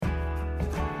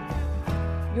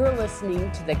You're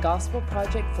listening to the Gospel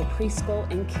Project for Preschool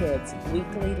and Kids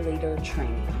Weekly Leader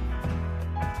Training.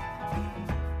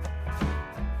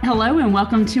 Hello and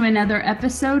welcome to another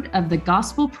episode of the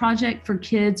Gospel Project for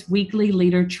Kids Weekly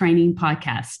Leader Training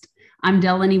podcast. I'm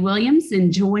Delaney Williams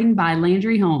and joined by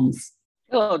Landry Holmes.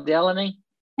 Hello, Delaney.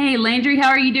 Hey, Landry,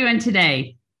 how are you doing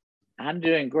today? I'm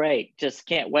doing great. Just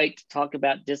can't wait to talk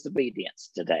about disobedience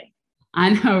today.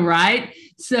 I know, right?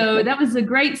 So that was a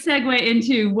great segue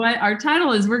into what our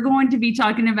title is. We're going to be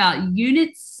talking about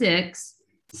Unit 6,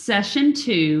 Session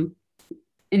 2,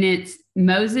 and it's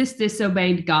Moses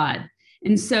Disobeyed God.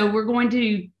 And so we're going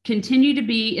to continue to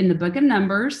be in the book of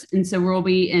Numbers. And so we'll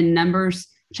be in Numbers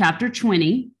chapter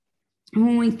 20. And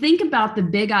when we think about the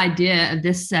big idea of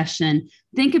this session,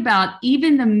 think about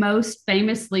even the most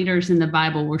famous leaders in the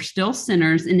Bible were still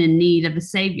sinners and in need of a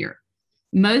savior.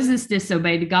 Moses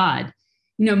disobeyed God.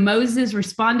 Moses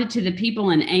responded to the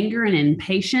people in anger and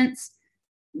impatience.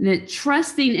 That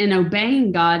trusting and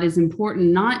obeying God is important,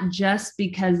 not just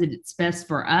because it's best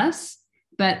for us,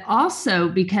 but also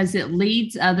because it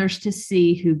leads others to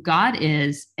see who God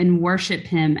is and worship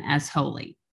him as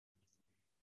holy.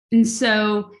 And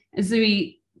so as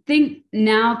we think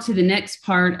now to the next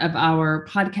part of our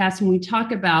podcast, when we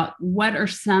talk about what are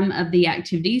some of the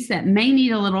activities that may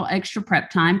need a little extra prep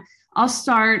time, I'll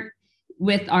start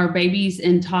with our babies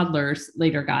and toddlers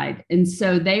leader guide. And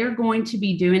so they are going to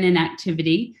be doing an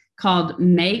activity called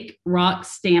Make Rock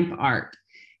Stamp Art.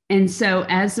 And so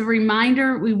as a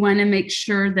reminder, we want to make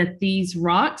sure that these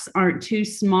rocks aren't too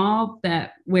small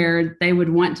where they would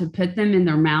want to put them in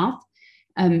their mouth.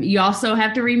 You also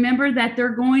have to remember that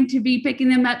they're going to be picking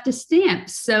them up to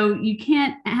stamp. So you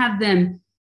can't have them,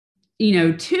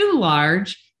 too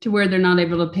large to where they're not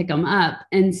able to pick them up.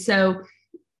 And so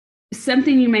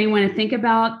something you may want to think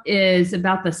about is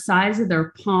about the size of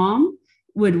their palm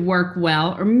would work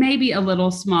well, or maybe a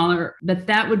little smaller, but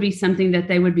that would be something that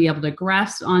they would be able to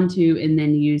grasp onto and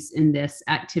then use in this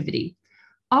activity.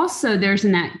 Also, there's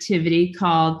an activity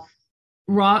called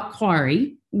Rock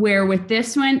Quarry, where with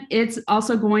this one, it's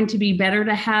also going to be better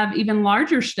to have even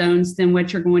larger stones than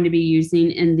what you're going to be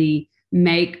using in the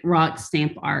Make Rock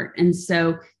Stamp Art. And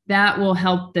so that will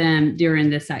help them during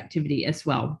this activity as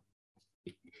well.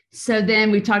 So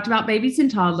then we talked about babies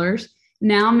and toddlers.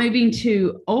 Now moving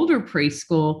to older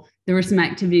preschool, there were some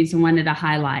activities I wanted to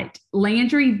highlight.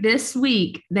 Landry, this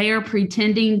week, they are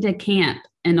pretending to camp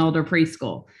in older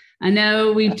preschool. I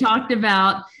know we've talked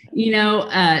about,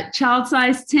 a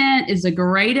child-sized tent is a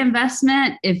great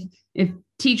investment if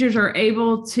teachers are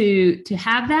able to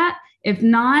have that. If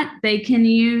not, they can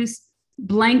use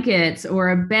blankets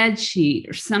or a bed sheet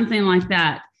or something like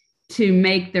that to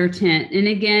make their tent. And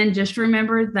again, just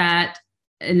remember that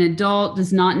an adult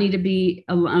does not need to be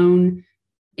alone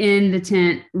in the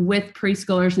tent with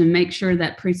preschoolers, and make sure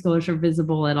that preschoolers are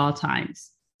visible at all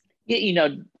times.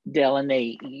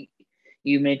 Delaney,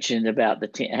 you mentioned about the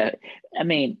tent.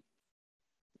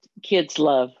 Kids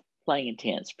love playing in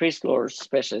tents. Preschoolers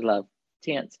especially love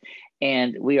tents.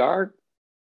 And we are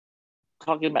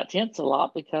talking about tents a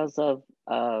lot because of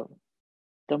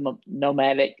the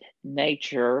nomadic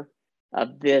nature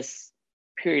of this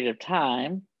period of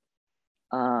time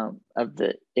of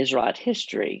the Israelite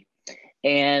history.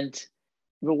 And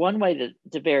the one way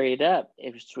to vary it up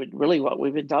is really what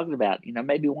we've been talking about.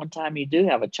 Maybe one time you do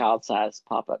have a child-sized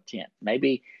pop-up tent.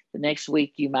 Maybe the next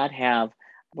week you might have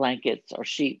blankets or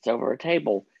sheets over a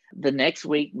table. The next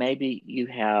week, maybe you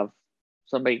have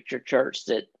somebody at your church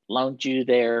that loaned you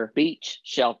their beach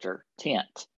shelter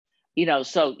tent.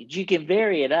 So you can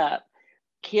vary it up.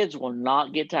 Kids will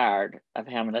not get tired of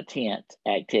having a tent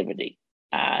activity.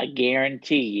 I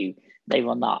guarantee you they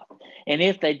will not. And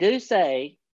if they do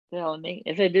say,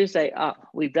 oh,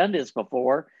 we've done this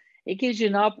before, it gives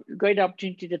you a great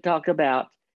opportunity to talk about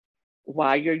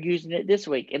why you're using it this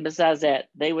week. And besides that,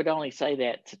 they would only say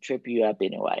that to trip you up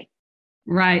anyway.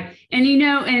 Right. And,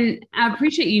 and I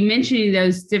appreciate you mentioning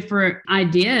those different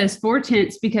ideas for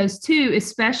tents because too,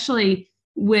 especially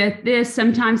with this,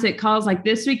 sometimes it calls like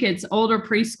this week, it's older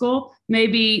preschool,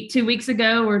 maybe 2 weeks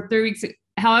ago or 3 weeks,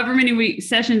 however many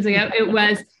sessions ago, it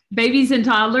was babies and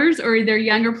toddlers or their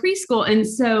younger preschool. And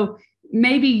so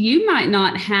maybe you might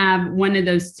not have one of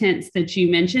those tents that you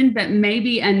mentioned, but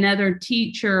maybe another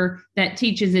teacher that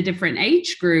teaches a different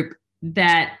age group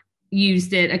that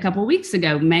used it a couple of weeks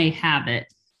ago may have it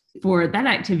for that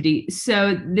activity.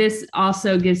 So this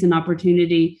also gives an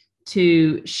opportunity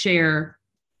to share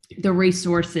the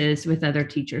resources with other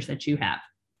teachers that you have.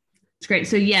 It's great.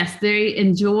 So yes, they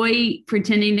enjoy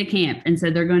pretending to camp. And so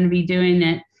they're going to be doing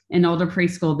it in older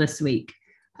preschool this week.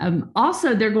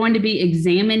 Also, they're going to be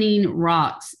examining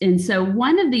rocks. And so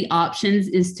one of the options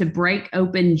is to break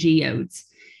open geodes.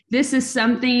 This is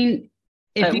something.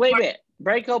 Wait a minute.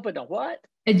 Break open a what?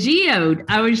 A geode.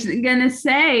 I was going to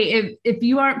say, if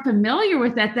you aren't familiar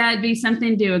with that, that'd be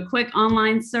something to do a quick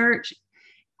online search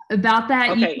about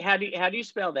that. Okay, how do you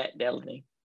spell that, Delaney?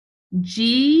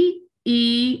 Geode.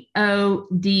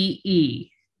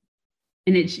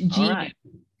 And it's geode. All right.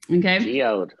 Okay.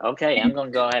 Geode. Okay, I'm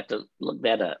going to have to look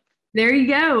that up. There you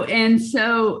go. And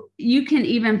so you can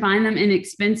even find them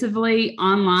inexpensively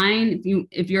online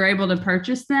if you're able to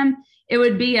purchase them. It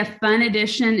would be a fun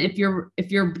addition if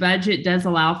your budget does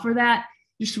allow for that.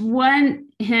 Just one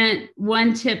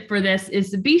tip for this is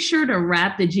to be sure to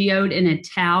wrap the geode in a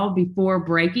towel before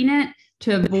breaking it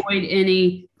to avoid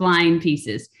any flying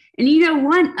pieces. And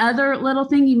one other little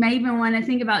thing you may even want to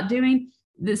think about doing,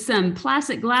 some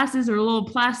plastic glasses or little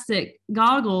plastic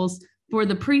goggles for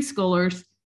the preschoolers.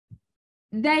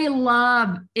 They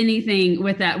love anything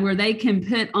with that where they can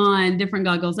put on different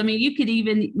goggles. I mean, you could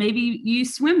even maybe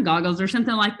use swim goggles or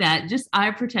something like that, just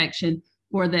eye protection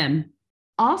for them.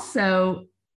 Also,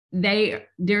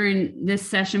 during this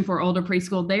session for older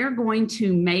preschool, they are going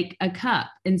to make a cup.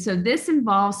 And so this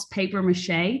involves paper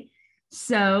mache.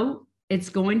 So it's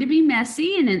going to be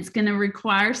messy and it's going to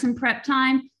require some prep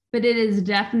time, but it is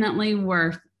definitely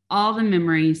worth all the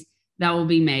memories that will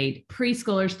be made.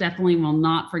 Preschoolers definitely will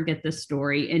not forget this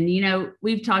story. And,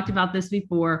 we've talked about this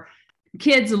before.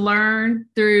 Kids learn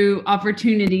through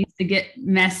opportunities to get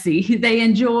messy. They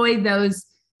enjoy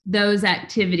those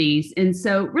activities. And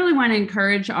so really want to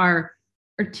encourage our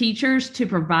teachers to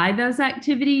provide those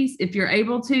activities if you're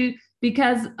able to,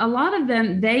 because a lot of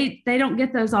them, they don't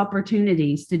get those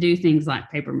opportunities to do things like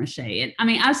paper mache. And I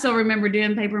mean, I still remember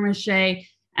doing paper mache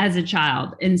as a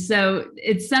child. And so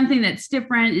it's something that's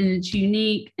different and it's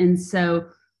unique. And so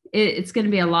it's going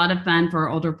to be a lot of fun for our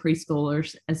older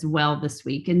preschoolers as well this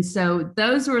week. And so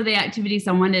those were the activities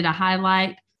I wanted to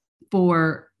highlight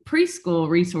for preschool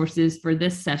resources for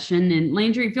this session. And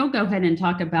Landry, if you'll go ahead and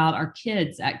talk about our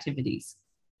kids' activities.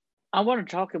 I want to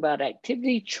talk about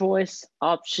activity choice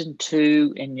option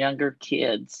 2 in younger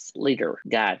kids leader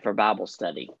guide for Bible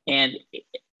study. And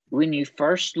when you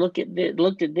first looked at this,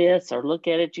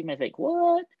 you may think,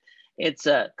 what? It's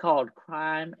called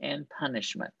Crime and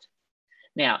Punishment.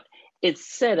 Now, it's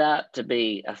set up to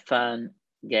be a fun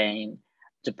game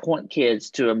to point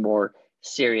kids to a more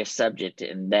serious subject,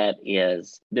 and that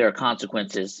is there are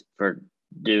consequences for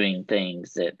doing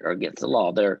things that are against the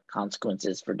law. There are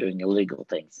consequences for doing illegal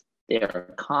things. There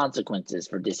are consequences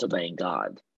for disobeying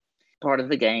God. Part of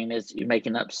the game is you're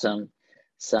making up some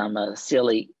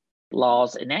silly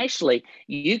laws. And actually,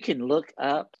 you can look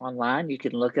up online, you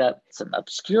can look up some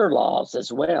obscure laws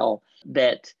as well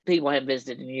that people haven't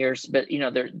visited in years, but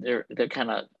they're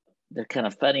kind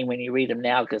of funny when you read them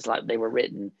now, because like they were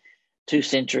written 2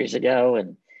 centuries ago,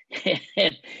 and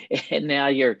and now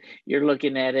you're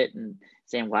looking at it and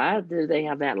saying, why do they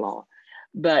have that law?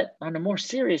 But on a more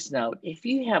serious note, if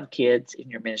you have kids in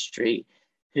your ministry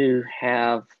who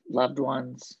have loved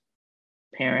ones,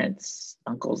 parents,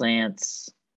 uncles, aunts,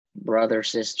 brother,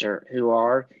 sister who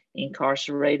are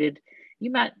incarcerated,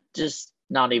 you might just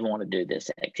not even want to do this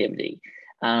activity.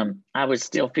 I would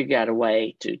still figure out a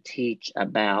way to teach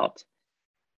about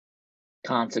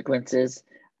consequences,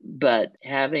 but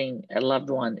having a loved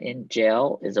one in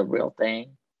jail is a real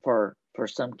thing for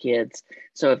some kids.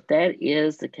 So if that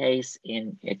is the case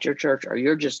at your church, or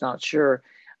you're just not sure,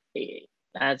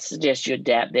 I'd suggest you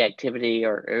adapt the activity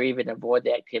or even avoid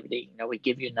the activity. We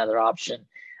give you another option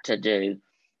to do.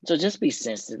 So just be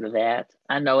sensitive to that.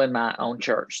 I know in my own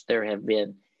church, there have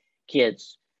been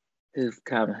kids who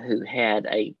had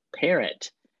a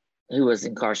parent who was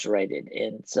incarcerated.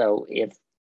 And so if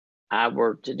I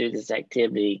were to do this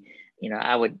activity,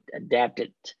 I would adapt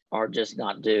it or just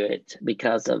not do it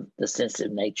because of the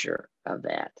sensitive nature of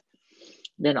that.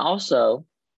 Then also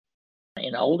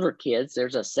in older kids,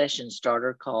 there's a session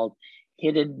starter called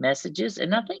Hidden Messages.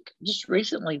 And I think just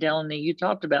recently, Delaney, you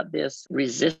talked about this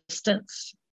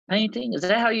resistance painting. Is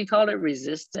that how you called it?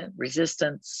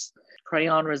 Resistance,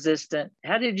 crayon resistant.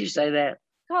 How did you say that?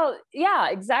 Oh, yeah,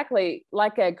 exactly.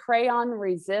 Like a crayon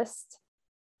resist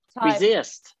type.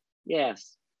 Resist,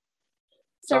 yes.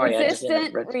 So sorry,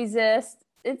 resistant, resist,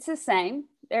 it's the same.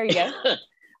 There you go.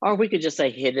 Or we could just say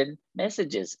hidden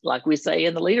messages, like we say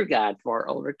in the leader guide for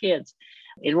older kids.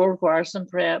 It will require some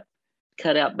prep,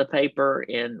 cut out the paper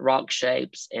in rock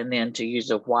shapes, and then to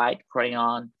use a white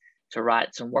crayon to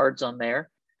write some words on there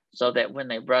so that when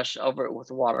they brush over it with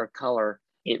watercolor,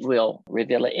 it will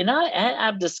reveal it. And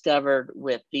I've discovered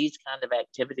with these kind of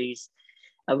activities,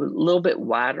 a little bit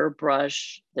wider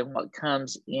brush than what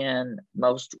comes in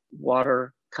most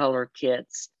watercolor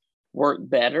kits work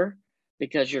better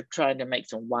because you're trying to make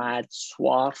some wide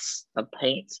swaths of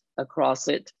paint across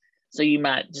it. So you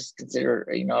might just consider,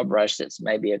 a brush that's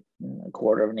maybe a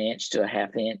quarter of an inch to a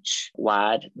half inch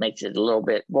wide. Makes it a little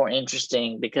bit more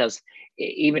interesting because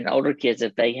even older kids,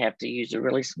 if they have to use a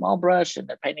really small brush and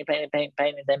they're painting,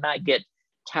 they might get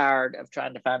tired of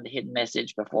trying to find the hidden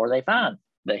message before they find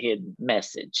the hidden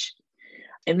message.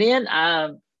 And then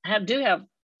I do have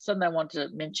something I want to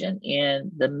mention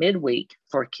in the midweek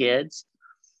for kids.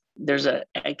 There's an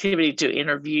activity to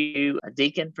interview a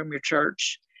deacon from your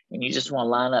church, and you just want to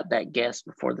line up that guest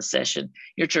before the session.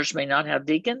 Your church may not have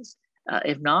deacons.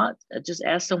 If not, just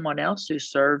ask someone else who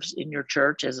serves in your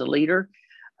church as a leader,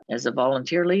 as a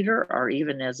volunteer leader, or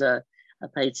even as a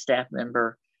paid staff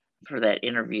member for that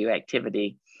interview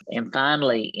activity. And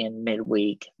finally, in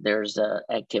midweek, there's an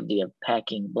activity of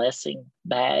packing blessing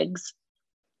bags.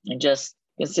 And just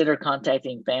consider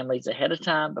contacting families ahead of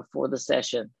time before the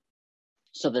session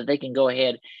so that they can go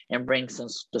ahead and bring some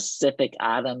specific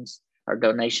items or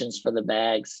donations for the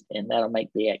bags, and that'll make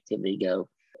the activity go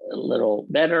a little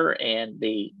better and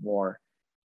be more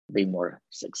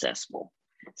successful.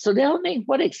 So Delaney,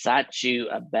 what excites you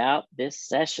about this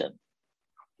session?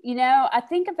 I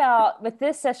think about with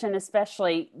this session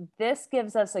especially, this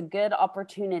gives us a good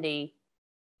opportunity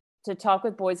to talk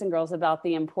with boys and girls about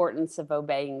the importance of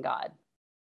obeying God.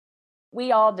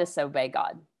 We all disobey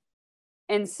God.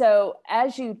 And so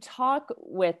as you talk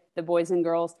with the boys and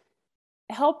girls,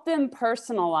 help them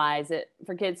personalize it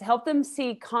for kids, help them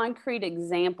see concrete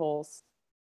examples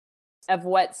of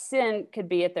what sin could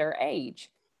be at their age.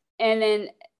 And then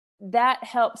that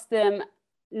helps them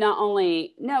not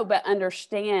only know, but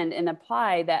understand and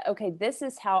apply that, okay, this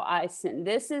is how I sin.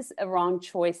 This is a wrong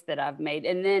choice that I've made.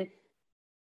 And then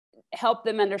help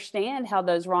them understand how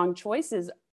those wrong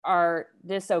choices are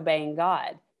disobeying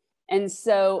God. And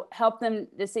so help them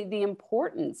to see the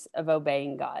importance of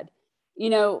obeying God.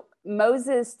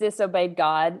 Moses disobeyed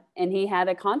God and he had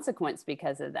a consequence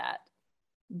because of that.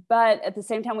 But at the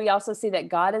same time, we also see that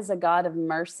God is a God of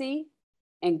mercy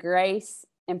and grace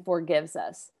and forgives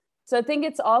us. So I think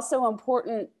it's also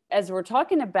important as we're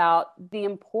talking about the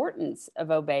importance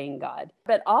of obeying God,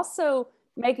 but also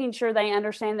making sure they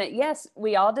understand that, yes,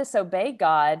 we all disobey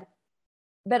God,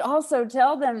 but also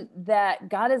tell them that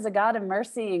God is a God of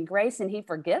mercy and grace and he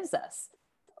forgives us.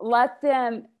 Let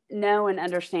them know and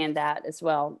understand that as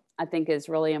well, I think is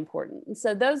really important. And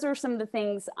so those are some of the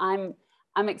things I'm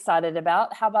excited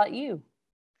about. How about you?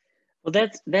 Well,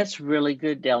 that's really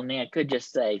good, Delaney. I could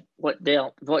just say what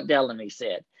Delaney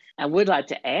said. I would like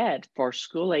to add for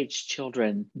school-age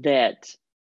children that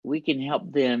we can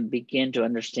help them begin to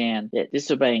understand that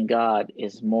disobeying God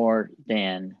is more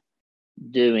than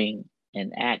doing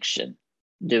an action,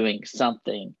 doing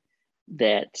something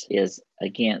that is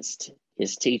against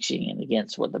his teaching and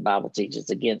against what the Bible teaches,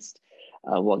 against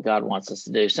what God wants us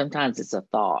to do. Sometimes it's a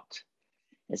thought,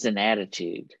 it's an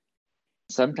attitude.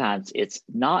 Sometimes it's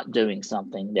not doing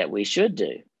something that we should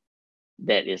do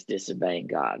that is disobeying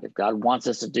God. If God wants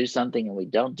us to do something and we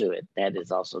don't do it, that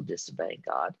is also disobeying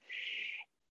God.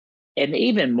 And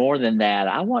even more than that,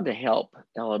 I want to help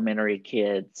elementary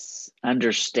kids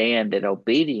understand that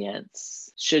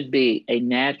obedience should be a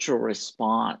natural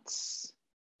response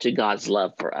to God's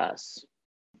love for us.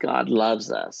 God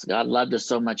loves us. God loved us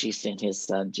so much, he sent his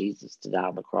son, Jesus, to die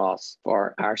on the cross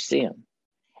for our sin.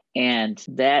 And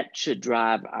that should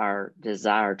drive our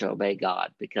desire to obey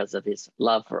God because of his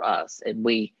love for us. And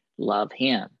we love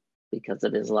him because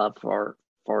of his love for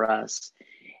us.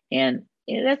 And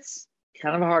that's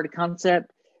kind of a hard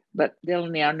concept, but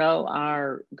Delaney, I know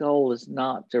our goal is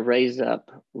not to raise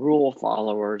up rule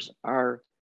followers. Our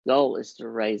goal is to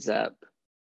raise up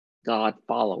God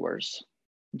followers,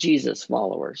 Jesus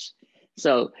followers.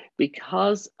 So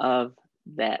because of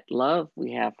that love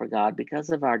we have for God, because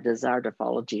of our desire to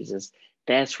follow Jesus,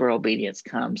 that's where obedience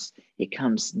comes. It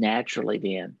comes naturally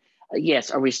then.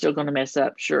 Yes, are we still going to mess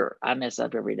up? Sure, I mess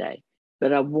up every day.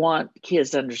 But I want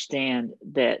kids to understand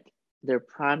that their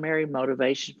primary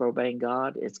motivation for obeying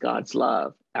God is God's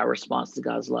love, our response to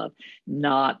God's love,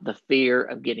 not the fear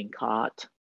of getting caught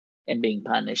and being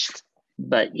punished,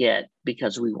 but yet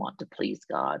because we want to please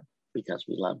God, because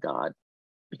we love God,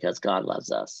 because God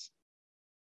loves us.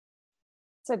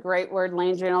 It's a great word,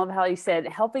 Landry. And I love how you said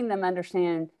helping them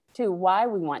understand too why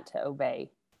we want to obey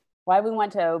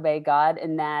God,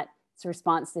 and that it's a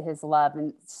response to his love.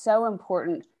 And it's so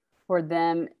important for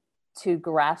them to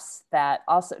grasp that,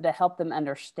 also to help them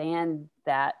understand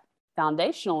that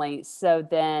foundationally. So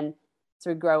then as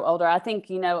we grow older, I think,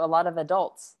 a lot of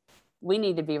adults we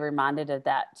need to be reminded of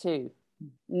that too.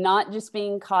 Not just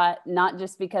being caught, not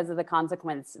just because of the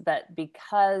consequence, but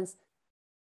because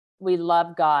we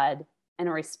love God in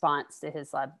response to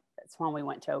his love. That's when we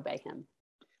want to obey him.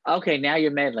 Okay, now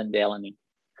you're meddling, Delaney.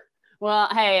 Well,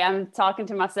 hey, I'm talking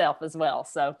to myself as well.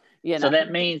 So, So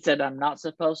that means that I'm not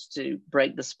supposed to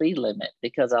break the speed limit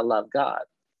because I love God,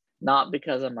 not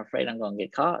because I'm afraid I'm going to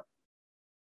get caught.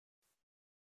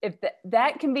 If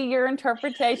that can be your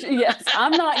interpretation, yes,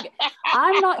 I'm not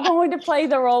going to play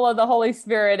the role of the Holy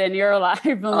Spirit in your life,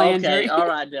 Landry. Okay, all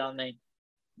right, Delaney.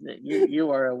 You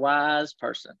are a wise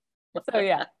person.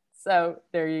 So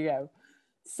there you go.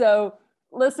 So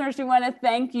listeners, we want to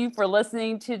thank you for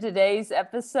listening to today's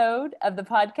episode of the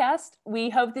podcast. We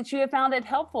hope that you have found it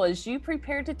helpful as you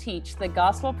prepare to teach the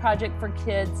Gospel Project for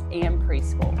Kids and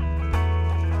Preschool.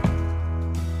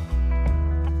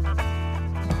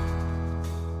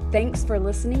 Thanks for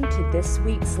listening to this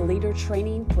week's leader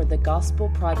training for the Gospel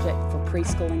Project for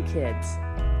Preschool and Kids.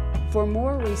 For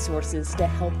more resources to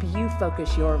help you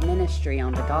focus your ministry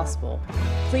on the gospel,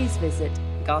 please visit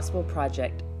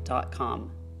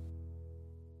gospelproject.com.